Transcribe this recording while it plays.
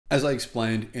As I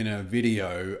explained in a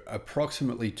video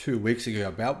approximately 2 weeks ago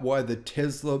about why the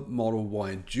Tesla Model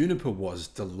Y Juniper was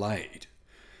delayed,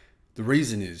 the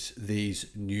reason is these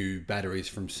new batteries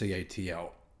from CATL.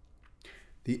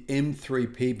 The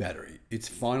M3P battery, it's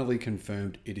finally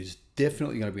confirmed it is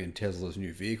definitely going to be in Tesla's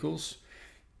new vehicles,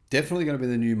 definitely going to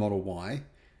be the new Model Y.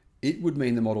 It would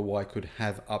mean the Model Y could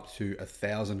have up to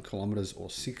 1,000 kilometers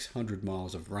or 600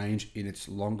 miles of range in its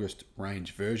longest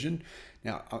range version.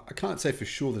 Now, I can't say for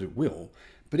sure that it will,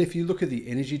 but if you look at the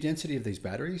energy density of these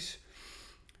batteries,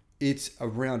 it's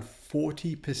around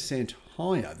 40%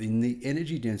 higher than the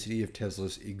energy density of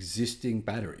Tesla's existing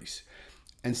batteries.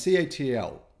 And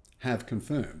CATL have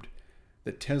confirmed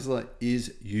that Tesla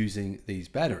is using these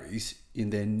batteries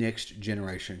in their next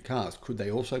generation cars. Could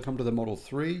they also come to the Model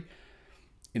 3?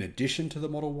 In addition to the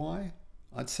Model Y?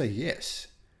 I'd say yes.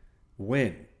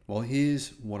 When? Well, here's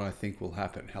what I think will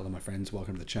happen. Hello, my friends.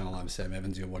 Welcome to the channel. I'm Sam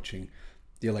Evans. You're watching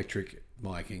the Electric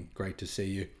Viking. Great to see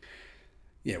you.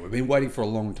 Yeah, we've been waiting for a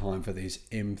long time for these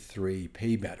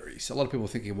M3P batteries. A lot of people are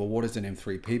thinking, well, what is an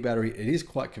M3P battery? It is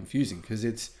quite confusing because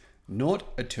it's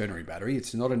not a ternary battery.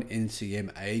 It's not an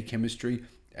NCMA chemistry,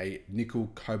 a nickel,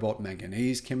 cobalt,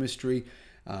 manganese chemistry.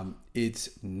 It's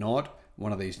not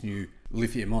one of these new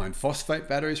lithium iron phosphate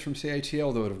batteries from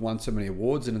CATL that would have won so many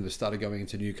awards and then they started going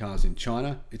into new cars in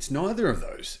China. It's neither of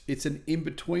those. It's an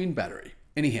in-between battery.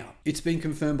 Anyhow, it's been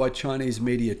confirmed by Chinese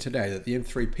media today that the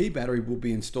M3P battery will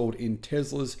be installed in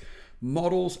Tesla's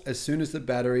models as soon as the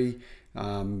battery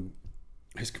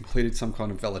has completed some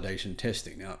kind of validation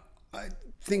testing. Now, I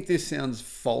think this sounds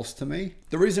false to me.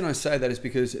 The reason I say that is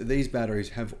because these batteries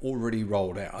have already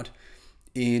rolled out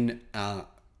in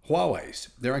Huawei's.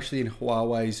 They're actually in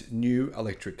Huawei's new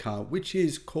electric car, which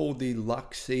is called the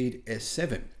Luxeed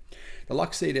S7. The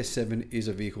Luxeed S7 is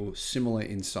a vehicle similar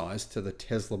in size to the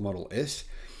Tesla Model S.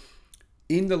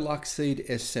 In the Luxeed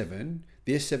S7,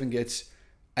 the S7 gets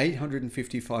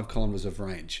 855 kilometers of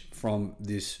range from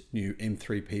this new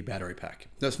M3P battery pack.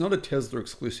 Now, it's not a Tesla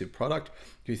exclusive product.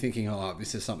 If you're thinking, oh,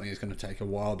 this is something that's going to take a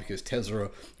while because Tesla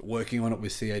are working on it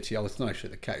with CATL, it's not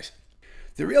actually the case.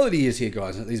 The reality is here,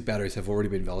 guys, that these batteries have already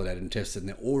been validated and tested and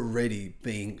they're already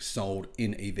being sold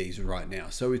in EVs right now.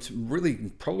 So it's really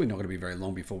probably not going to be very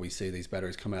long before we see these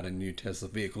batteries come out in new Tesla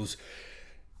vehicles.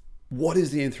 What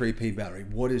is the M3P battery?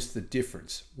 What is the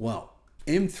difference? Well,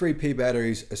 M3P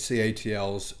batteries are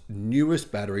CATL's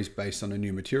newest batteries based on a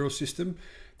new material system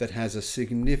that has a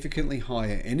significantly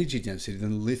higher energy density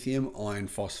than lithium iron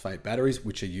phosphate batteries,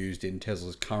 which are used in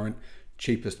Tesla's current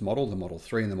cheapest model, the Model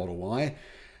 3 and the Model Y.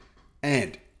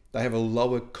 And they have a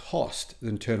lower cost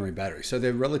than ternary batteries. So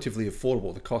they're relatively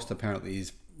affordable. The cost apparently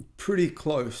is pretty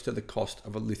close to the cost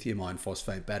of a lithium iron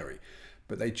phosphate battery,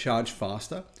 but they charge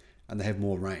faster and they have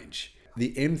more range.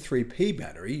 The M3P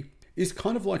battery is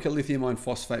kind of like a lithium iron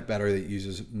phosphate battery that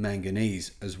uses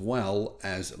manganese as well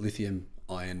as lithium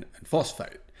iron and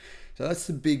phosphate. So that's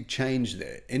the big change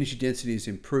there. Energy density is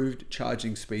improved,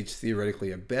 charging speeds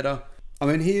theoretically are better. I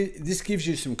mean, here, this gives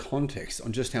you some context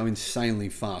on just how insanely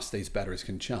fast these batteries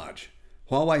can charge.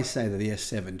 Huawei say that the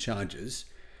S7 charges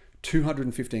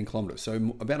 215 kilometers, so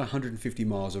about 150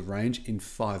 miles of range in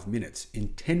 5 minutes.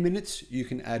 In 10 minutes, you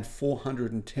can add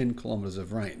 410 kilometers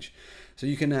of range. So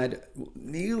you can add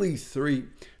nearly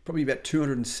probably about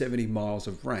 270 miles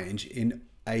of range in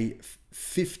a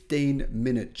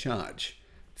 15-minute charge.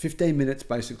 15 minutes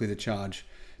basically to charge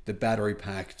the battery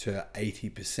pack to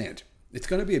 80%. It's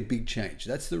going to be a big change.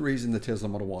 That's the reason the Tesla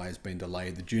Model Y has been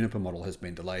delayed. The Juniper model has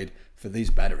been delayed for these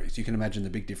batteries. You can imagine the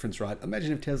big difference, right?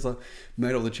 Imagine if Tesla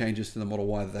made all the changes to the Model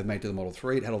Y that they've made to the Model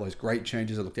 3. It had all those great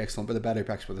changes. It looked excellent, but the battery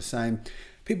packs were the same.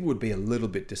 People would be a little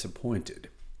bit disappointed.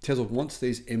 Tesla wants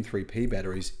these M3P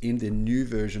batteries in the new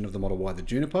version of the Model Y, the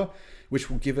Juniper, which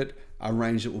will give it a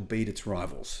range that will beat its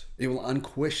rivals. It will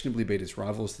unquestionably beat its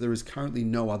rivals. There is currently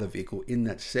no other vehicle in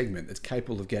that segment that's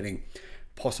capable of getting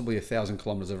possibly 1,000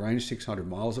 kilometers of range, 600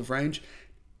 miles of range.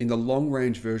 In the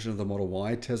long-range version of the Model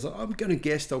Y, Tesla, I'm going to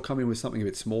guess they'll come in with something a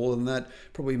bit smaller than that,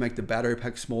 probably make the battery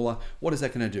pack smaller. What is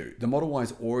that going to do? The Model Y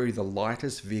is already the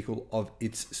lightest vehicle of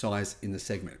its size in the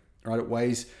segment, right?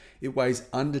 It weighs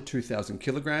under 2,000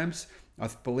 kilograms. I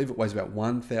believe it weighs about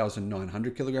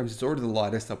 1,900 kilograms. It's already the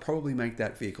lightest. They'll probably make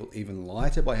that vehicle even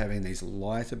lighter by having these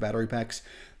lighter battery packs.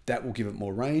 That will give it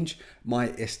more range.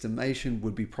 My estimation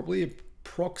would be probably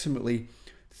approximately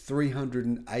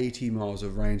 380 miles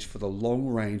of range for the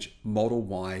long-range Model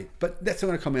Y, but that's not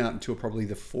going to come out until probably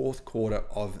the fourth quarter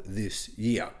of this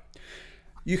year.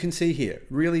 You can see here,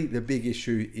 really the big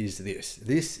issue is this.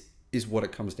 This is what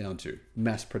it comes down to,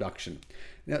 mass production.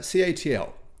 Now,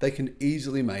 CATL, they can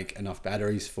easily make enough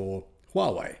batteries for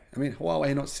Huawei. I mean,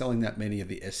 Huawei are not selling that many of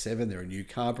the S7. They're a new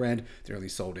car brand. They're only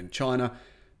sold in China.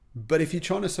 But if you're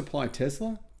trying to supply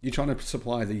Tesla, you're trying to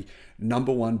supply the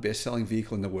 #1 best-selling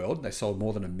vehicle in the world. They sold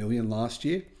more than 1 million last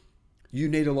year. You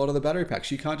need a lot of the battery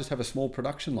packs. You can't just have a small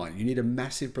production line. You need a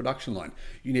massive production line.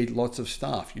 You need lots of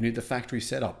staff. You need the factory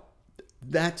setup.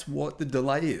 That's what the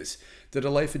delay is. The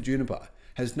delay for Juniper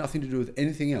has nothing to do with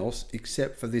anything else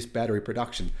except for this battery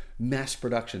production, mass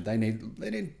production. They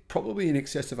need probably in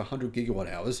excess of 100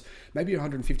 gigawatt hours, maybe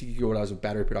 150 gigawatt hours of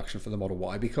battery production for the Model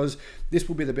Y, because this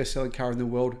will be the best-selling car in the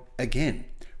world again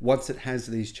once it has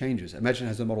these changes. Imagine it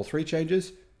has the Model 3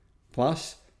 changes,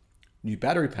 plus new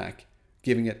battery pack,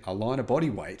 giving it a lighter body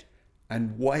weight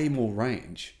and way more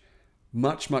range,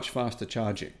 much faster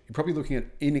charging. You're probably looking at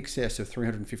in excess of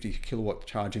 350 kilowatt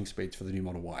charging speeds for the new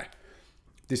Model Y.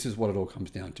 This is what it all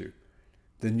comes down to.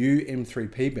 The new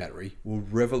M3P battery will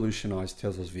revolutionize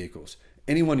Tesla's vehicles.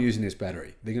 Anyone using this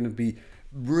battery, they're going to be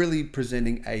really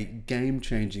presenting a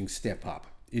game-changing step up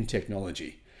in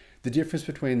technology. The difference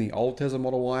between the old Tesla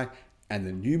Model Y and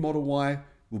the new Model Y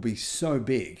will be so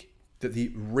big that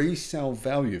the resale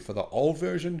value for the old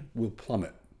version will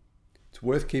plummet. It's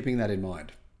worth keeping that in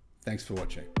mind. Thanks for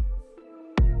watching.